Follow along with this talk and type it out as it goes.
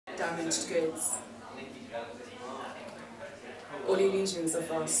damaged goods. All illusions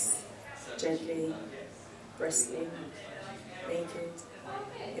of us, gently, wrestling, naked,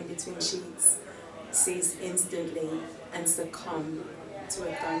 in between sheets, cease instantly and succumb to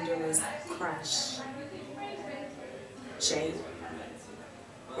a thunderous crash. Shay,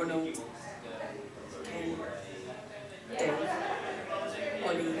 Ronald, Ken, Dave,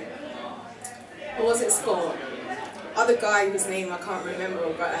 Ollie. Or was it Scott? Other guy whose name I can't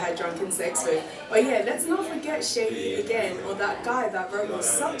remember but I had drunken sex with. Oh yeah, let's not forget Shay again, or that guy that wrote me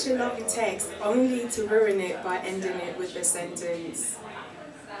such a lovely text only to ruin it by ending it with the sentence,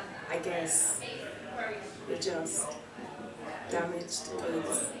 I guess you're just damaged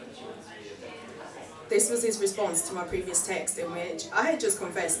goods. This was his response to my previous text in which I had just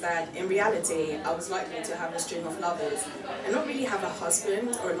confessed that in reality I was likely to have a string of lovers and not really have a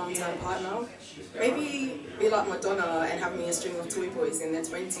husband or a long-term partner. Maybe be like Madonna and have me a string of toy boys in their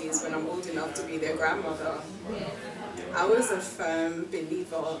 20s when I'm old enough to be their grandmother. I was a firm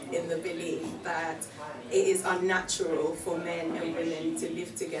believer in the belief that it is unnatural for men and women to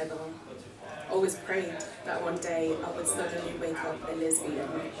live together. Always prayed that one day I would suddenly wake up a lesbian.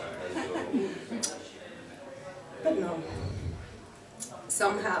 But no.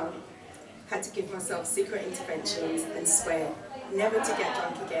 Somehow, had to give myself secret interventions and swear never to get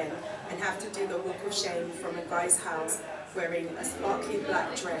drunk again and have to do the walk of shame from a guy's house wearing a sparkly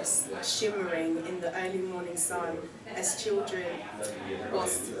black dress, shimmering in the early morning sun as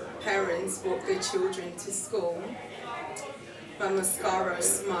parents walk their children to school. My mascara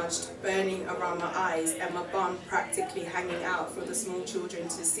smudged, burning around my eyes, and my bum practically hanging out for the small children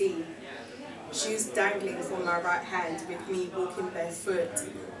to see. Shoes dangling from my right hand with me walking barefoot,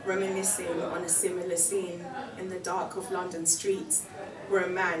 reminiscing on a similar scene in the dark of London streets where a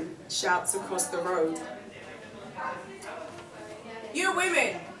man shouts across the road, "You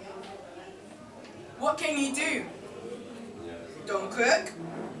women, what can you do? Don't cook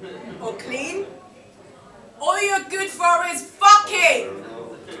or clean? All you're good for is fucking!"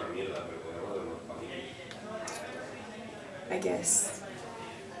 I guess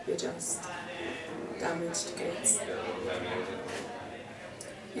you're just damaged goods.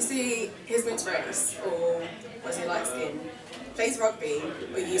 You see, his mixed race, or was he light skinned, plays rugby,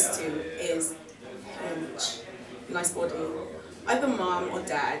 or used to, is huge, nice body. Either mom or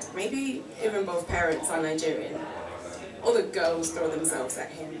dad, maybe even both parents are Nigerian. All the girls throw themselves at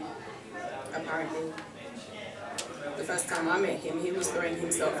him, apparently. The first time I met him, he was throwing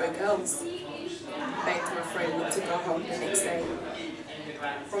himself at girls. Begged my friend to go home the next day.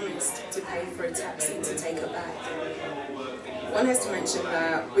 Promised to pay for a taxi to take her back. One has to mention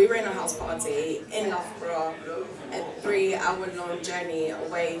that we were in a house party in Loughborough, a 3-hour-long journey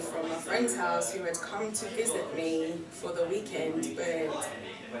away from a friend's house who had come to visit me for the weekend, but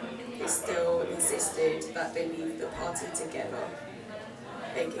he still insisted that they leave the party together,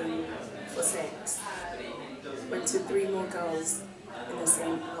 begging for sex. Went to 3 more girls in the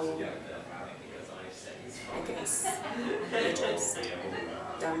same hour. I guess we're just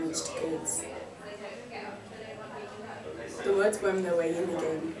damaged goods. The words wormed their way in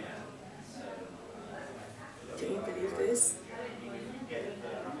again. Can you believe this?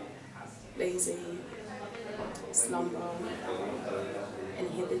 Lazy, slumber,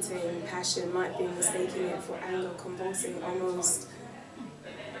 inhibiting passion might be mistaking it for anger, convulsing almost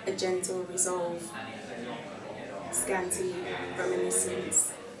a gentle resolve, scanty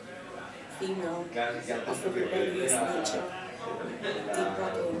reminiscence, female of a rebellious nature,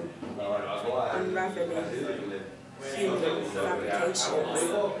 debugging, unraveling, human fabrications,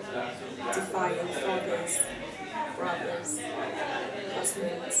 defying fathers, brothers,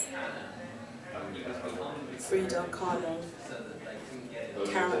 husbands. Frida Kahlo,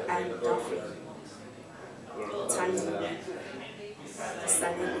 Carol Ann Duffy, Tandy,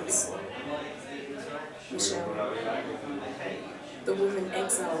 Stanley, Michelle, the woman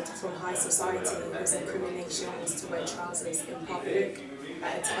exiled from high society whose incrimination was to wear trousers in public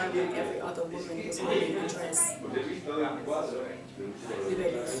at a time when every other woman was wearing a dress.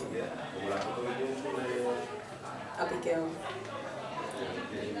 Abigail.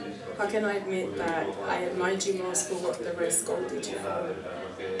 How can I admit that I admired you most for what the rest scolded you for?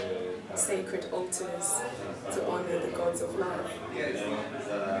 Sacred altars to honor the gods of love,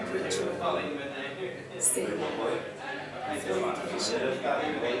 ritual, sin, fornication,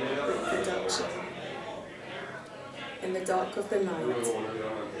 reproduction. In the dark of the night,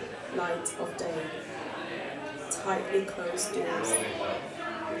 light of day, tightly closed doors,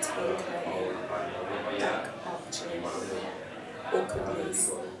 toe curtain, dark arching,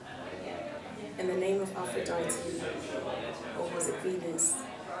 awkwardness. In the name of Aphrodite, or was it Venus?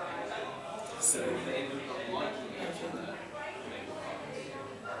 Martin, Evan, Dave,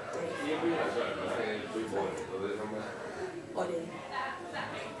 Ollie,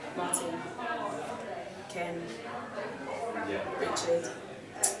 Martin, Ken, Richard.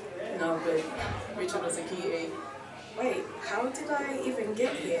 No, but Richard was a cutie. Wait, how did I even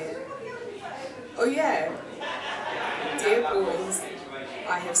get here? Oh yeah. Dear boys,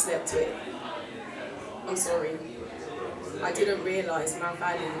 I have slept with. I'm sorry. I didn't realise my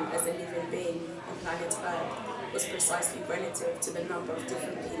value as a living being on planet Earth was precisely relative to the number of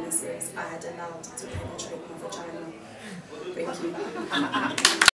different penises I had allowed to penetrate my vagina. Thank you.